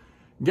dead.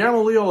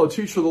 Gamaliel, a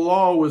teacher of the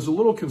law, was a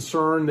little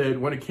concerned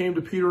that when it came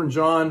to Peter and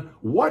John,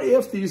 what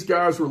if these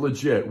guys were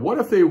legit? What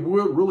if they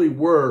really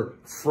were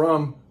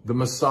from the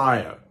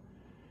Messiah?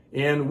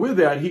 And with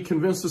that, he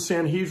convinced the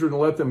Sanhedrin to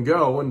let them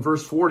go. In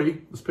verse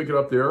 40, let's pick it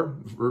up there,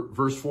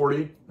 verse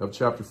 40 of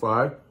chapter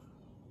 5.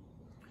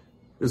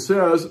 It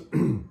says,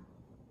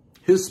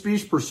 his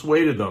speech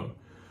persuaded them.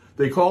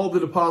 They called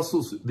the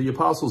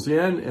apostles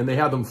in, and they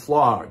had them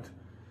flogged.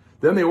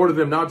 Then they ordered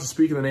them not to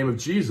speak in the name of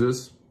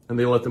Jesus, and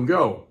they let them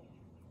go.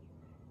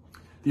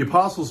 The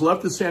apostles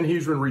left the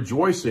Sanhedrin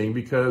rejoicing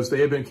because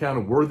they had been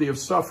counted worthy of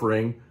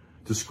suffering,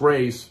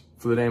 disgrace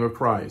for the name of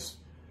Christ.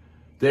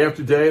 Day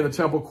after day in the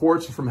temple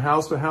courts and from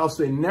house to house,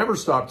 they never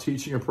stopped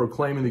teaching and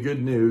proclaiming the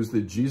good news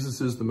that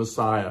Jesus is the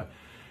Messiah.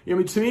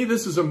 To me,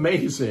 this is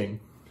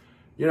amazing.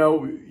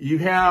 You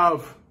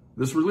have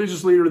this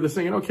religious leader that's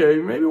thinking, okay,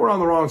 maybe we're on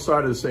the wrong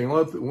side of this thing.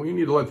 We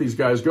need to let these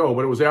guys go.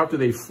 But it was after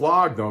they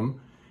flogged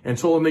them and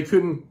told them they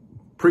couldn't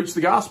preach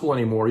the gospel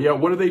anymore. Yeah,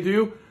 what did they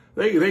do?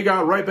 They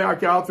got right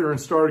back out there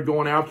and started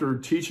going after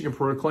teaching and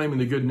proclaiming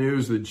the good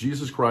news that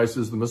Jesus Christ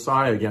is the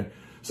Messiah again.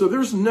 So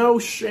there's no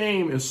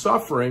shame in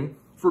suffering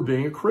for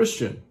being a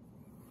Christian.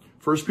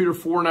 1 Peter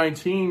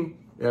 4:19,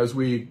 as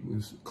we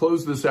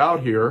close this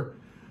out here,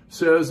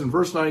 says in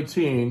verse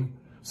 19,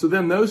 so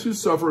then those who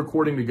suffer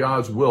according to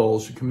God's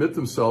will should commit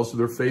themselves to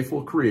their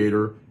faithful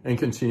Creator and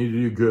continue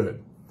to do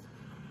good.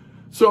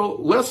 So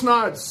let's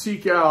not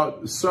seek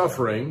out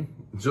suffering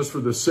just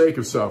for the sake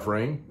of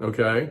suffering,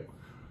 okay?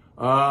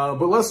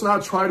 But let's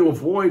not try to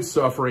avoid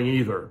suffering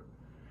either.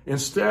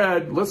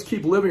 Instead, let's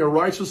keep living a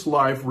righteous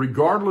life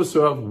regardless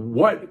of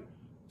what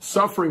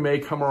suffering may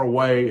come our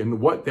way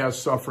and what that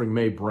suffering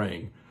may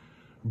bring.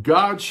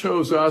 God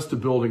chose us to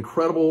build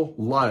incredible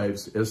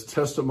lives as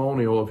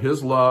testimonial of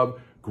his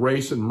love,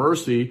 grace, and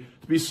mercy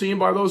to be seen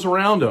by those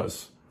around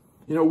us.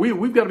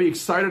 We've got to be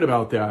excited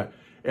about that.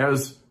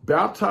 As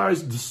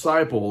baptized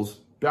disciples,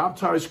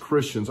 baptized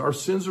Christians, our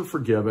sins are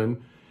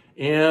forgiven,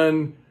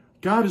 and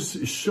God is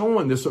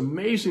showing this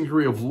amazing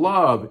degree of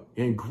love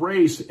and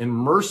grace and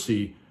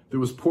mercy that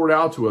was poured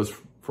out to us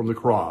from the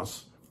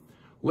cross.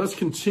 Let's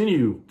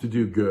continue to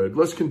do good.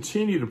 Let's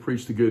continue to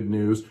preach the good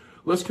news.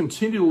 Let's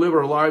continue to live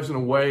our lives in a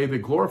way that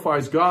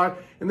glorifies God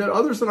and that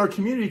others in our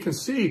community can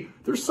see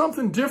there's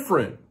something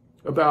different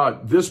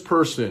about this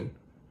person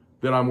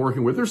that I'm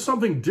working with. There's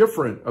something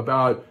different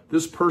about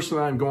this person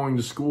I'm going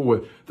to school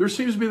with. There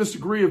seems to be this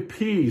degree of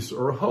peace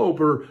or hope,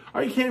 or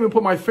I can't even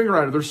put my finger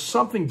on it. There's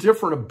something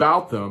different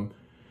about them.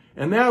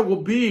 And that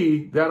will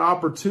be that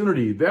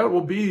opportunity. That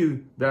will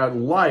be that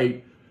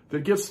light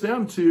that gets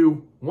them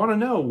to want to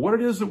know what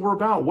it is that we're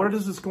about, what it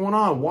is that's going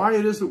on, why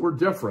it is that we're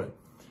different.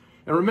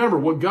 And remember,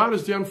 what God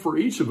has done for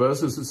each of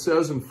us, as it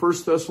says in 1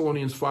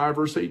 Thessalonians 5,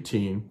 verse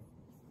 18,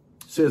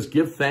 says,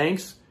 give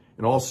thanks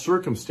in all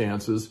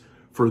circumstances,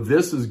 for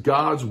this is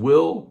God's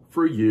will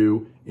for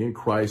you in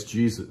Christ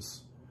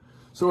Jesus.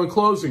 So in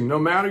closing, no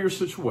matter your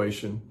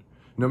situation,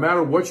 no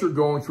matter what you're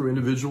going through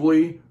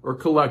individually or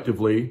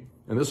collectively,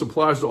 and this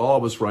applies to all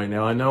of us right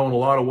now. I know in a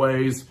lot of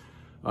ways,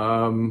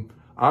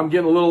 I'm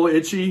getting a little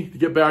itchy to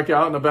get back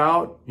out and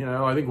about.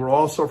 I think we're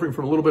all suffering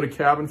from a little bit of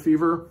cabin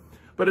fever.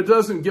 But it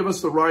doesn't give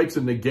us the right to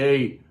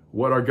negate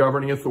what our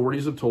governing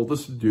authorities have told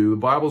us to do. The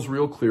Bible's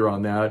real clear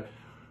on that.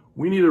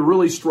 We need to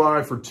really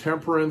strive for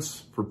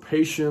temperance, for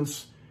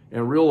patience,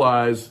 and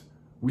realize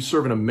we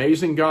serve an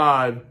amazing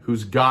God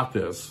who's got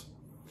this.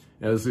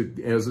 As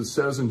it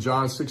says in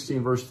John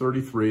 16, verse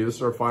 33, this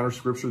is our final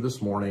scripture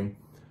this morning.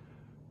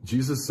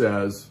 Jesus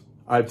says,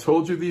 I've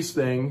told you these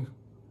things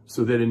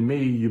so that in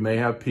me you may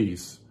have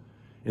peace.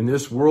 In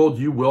this world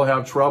you will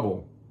have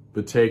trouble,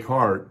 but take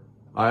heart,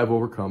 I have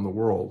overcome the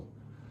world.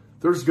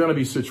 There's going to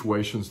be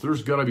situations,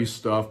 there's going to be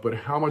stuff, but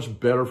how much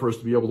better for us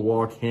to be able to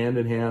walk hand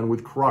in hand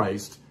with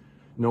Christ,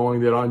 knowing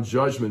that on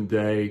Judgment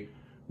Day,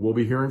 we'll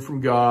be hearing from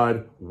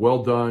God,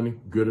 well done,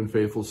 good and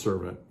faithful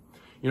servant.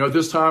 You know, at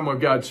this time, I've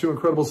got two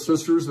incredible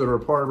sisters that are a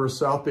part of our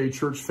South Bay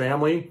Church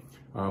family,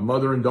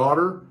 mother and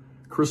daughter,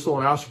 Crystal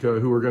and Ashika,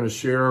 who are going to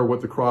share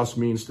what the cross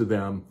means to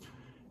them.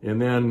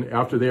 And then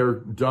after they're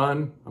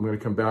done, I'm going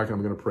to come back and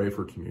I'm going to pray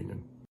for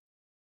communion.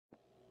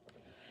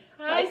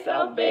 Hi,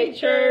 South Bay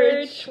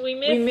Church. We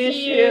miss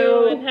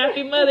you. And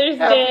happy Mother's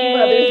Day. Happy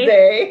Mother's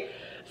Day.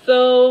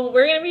 So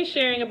we're going to be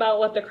sharing about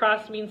what the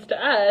cross means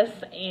to us,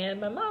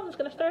 and my mom is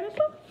going to start us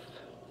off.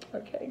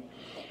 Okay.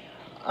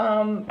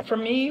 For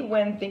me,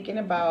 when thinking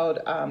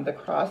about the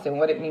cross and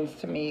what it means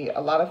to me, a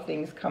lot of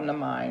things come to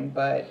mind,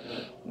 but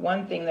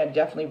one thing that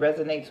definitely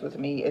resonates with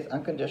me is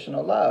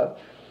unconditional love.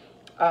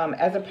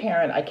 As a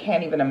parent, I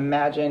can't even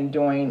imagine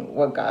doing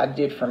what God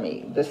did for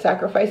me. The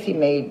sacrifice he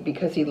made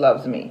because he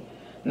loves me.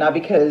 Not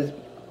because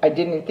I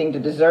did anything to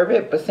deserve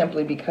it, but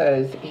simply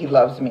because he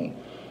loves me.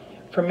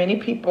 For many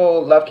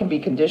people, love can be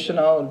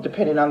conditional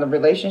depending on the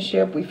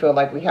relationship. We feel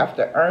like we have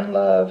to earn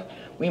love.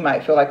 We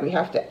might feel like we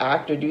have to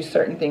act or do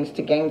certain things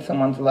to gain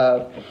someone's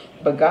love.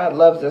 But God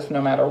loves us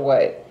no matter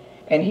what.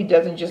 And he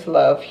doesn't just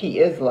love, he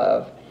is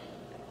love.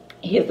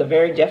 He is the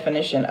very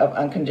definition of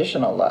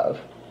unconditional love.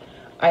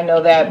 I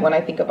know that when I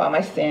think about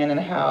my sin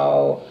and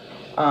how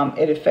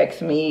it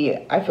affects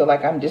me, I feel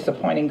like I'm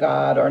disappointing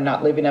God or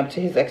not living up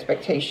to his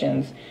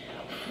expectations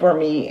for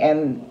me,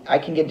 and I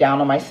can get down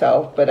on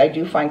myself. But I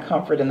do find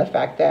comfort in the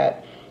fact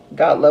that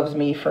God loves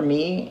me for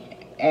me,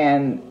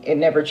 and it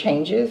never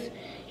changes.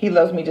 He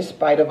loves me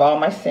despite of all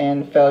my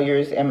sin,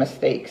 failures, and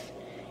mistakes.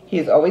 He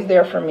is always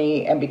there for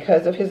me, and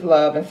because of his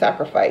love and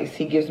sacrifice,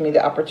 he gives me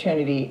the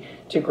opportunity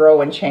to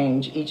grow and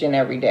change each and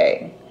every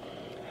day.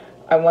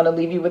 I want to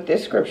leave you with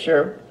this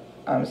scripture,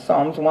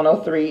 Psalms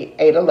 103,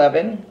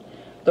 8-11.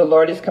 The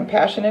Lord is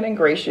compassionate and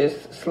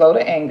gracious, slow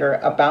to anger,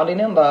 abounding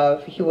in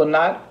love. He will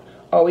not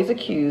always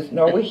accuse,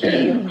 nor will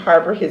he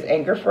harbor his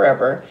anger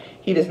forever.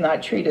 He does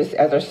not treat us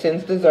as our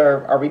sins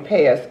deserve or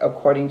repay us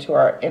according to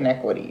our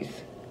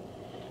iniquities.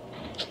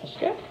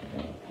 Okay.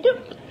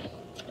 Yep.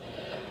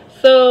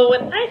 So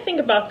when I think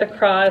about the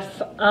cross,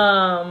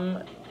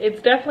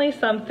 it's definitely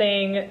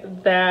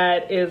something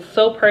that is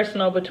so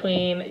personal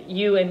between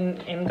you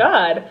and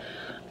God.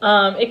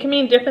 It can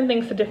mean different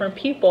things to different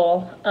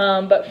people,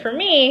 but for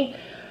me,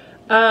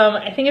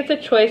 I think it's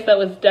a choice that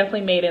was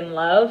definitely made in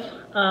love.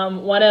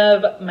 One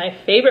of my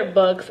favorite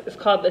books is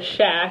called The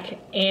Shack,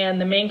 and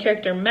the main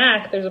character,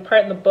 Mac, there's a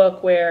part in the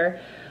book where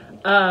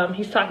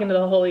he's talking to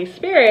the Holy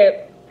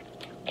Spirit,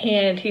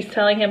 and he's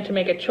telling him to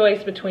make a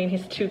choice between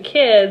his two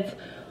kids,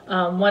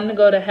 one to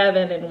go to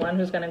heaven and one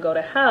who's going to go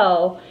to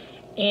hell,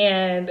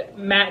 and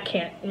Mac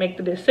can't make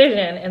the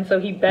decision, and so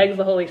he begs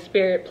the Holy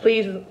Spirit,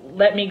 please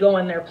let me go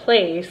in their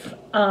place.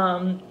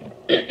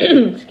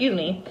 Excuse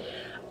me.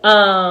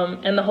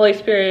 And the Holy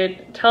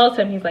Spirit tells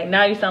him, he's like,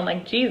 now you sound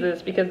like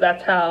Jesus, because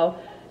that's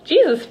how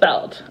Jesus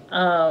felt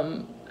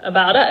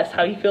about us,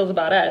 how he feels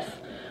about us.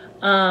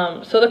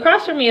 So the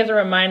cross for me is a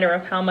reminder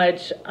of how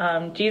much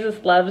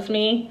Jesus loves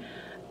me,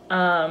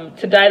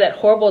 to die that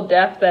horrible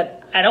death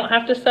that I don't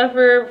have to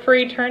suffer for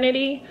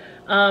eternity.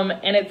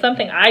 And it's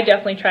something I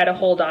definitely try to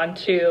hold on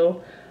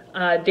to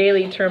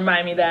daily to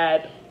remind me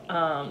that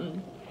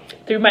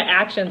through my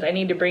actions, I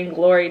need to bring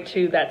glory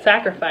to that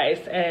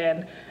sacrifice,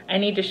 and I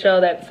need to show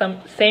that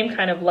same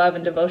kind of love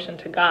and devotion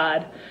to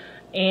God.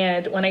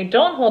 And when I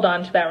don't hold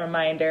on to that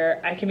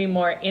reminder, I can be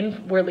more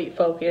inwardly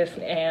focused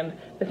and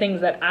the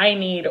things that I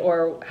need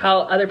or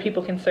how other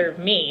people can serve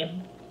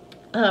me.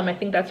 I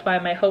think that's why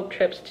my hope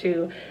trips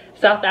to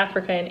South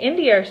Africa and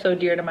India are so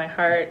dear to my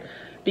heart,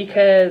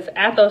 because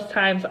at those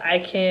times I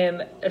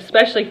can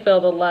especially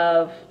feel the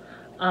love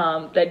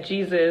that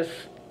Jesus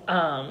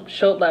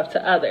showed love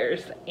to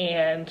others,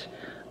 and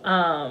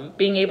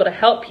being able to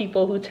help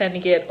people who tend to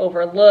get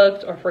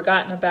overlooked or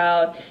forgotten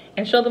about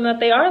and show them that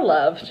they are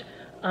loved.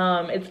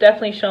 It's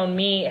definitely shown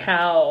me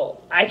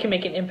how I can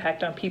make an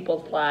impact on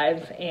people's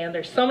lives, and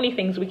there's so many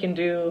things we can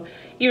do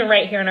even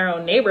right here in our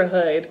own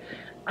neighborhood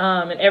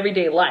in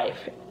everyday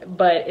life,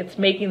 but it's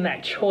making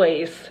that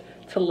choice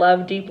to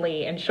love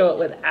deeply and show it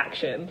with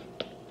action.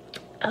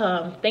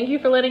 Thank you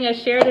for letting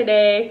us share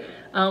today.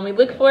 We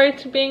look forward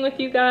to being with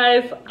you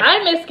guys.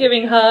 I miss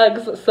giving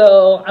hugs,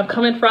 so I'm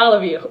coming for all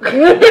of you.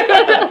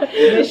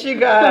 Miss you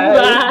guys.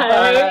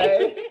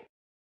 Bye.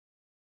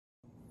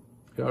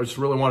 I just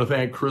really want to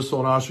thank Crystal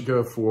and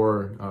Ashika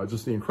for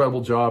just the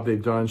incredible job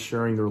they've done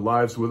sharing their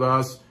lives with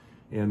us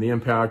and the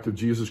impact of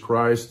Jesus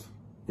Christ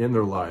in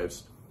their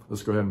lives.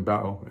 Let's go ahead and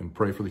bow and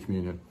pray for the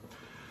communion.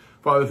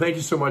 Father, thank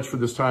you so much for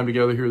this time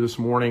together here this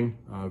morning.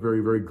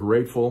 Very, very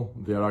grateful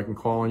that I can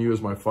call on you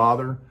as my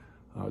Father,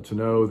 to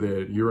know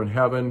that you're in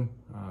heaven,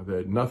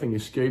 that nothing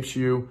escapes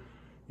you.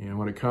 And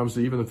when it comes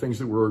to even the things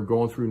that we're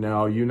going through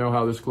now, you know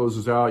how this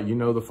closes out. You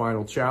know the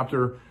final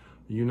chapter.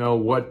 You know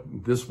what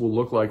this will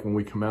look like when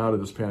we come out of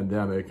this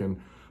pandemic. And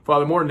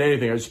Father, more than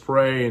anything, I just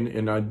pray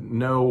and I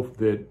know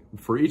that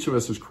for each of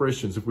us as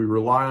Christians, if we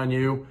rely on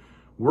you,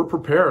 we're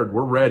prepared,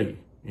 we're ready.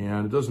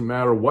 And it doesn't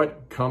matter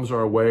what comes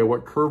our way,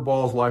 what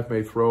curveballs life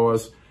may throw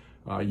us.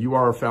 You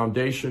are our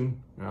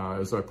foundation.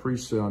 As I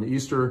preached on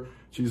Easter,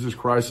 Jesus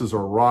Christ is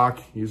our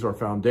rock. He's our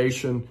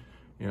foundation.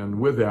 And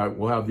with that,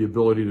 we'll have the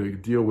ability to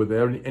deal with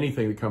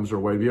anything that comes our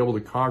way, be able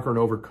to conquer and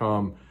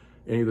overcome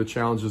any of the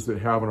challenges that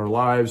we have in our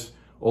lives,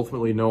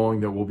 ultimately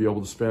knowing that we'll be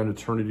able to spend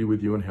eternity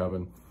with you in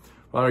heaven.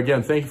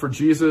 Again, thank you for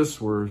Jesus.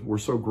 We're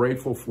so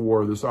grateful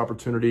for this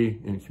opportunity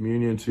in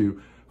communion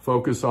to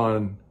focus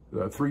on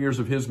 3 years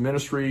of his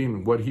ministry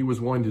and what he was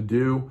willing to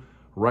do,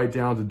 right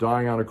down to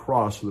dying on a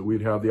cross so that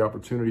we'd have the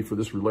opportunity for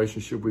this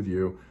relationship with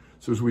you.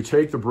 So as we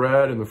take the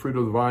bread and the fruit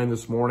of the vine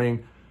this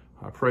morning,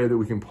 I pray that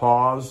we can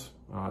pause,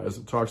 as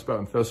it talks about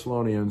in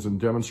Thessalonians, and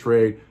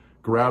demonstrate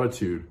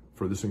gratitude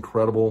for this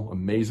incredible,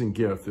 amazing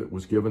gift that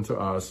was given to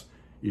us,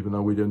 even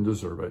though we didn't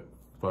deserve it.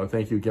 Father,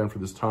 thank you again for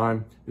this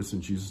time. It's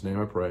in Jesus'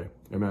 name I pray.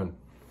 Amen.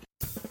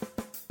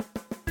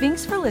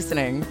 Thanks for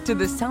listening to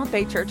the South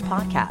Bay Church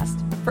podcast.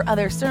 For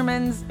other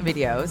sermons,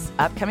 videos,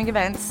 upcoming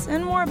events,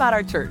 and more about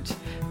our church,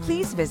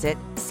 please visit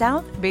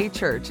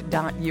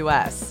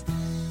southbaychurch.us.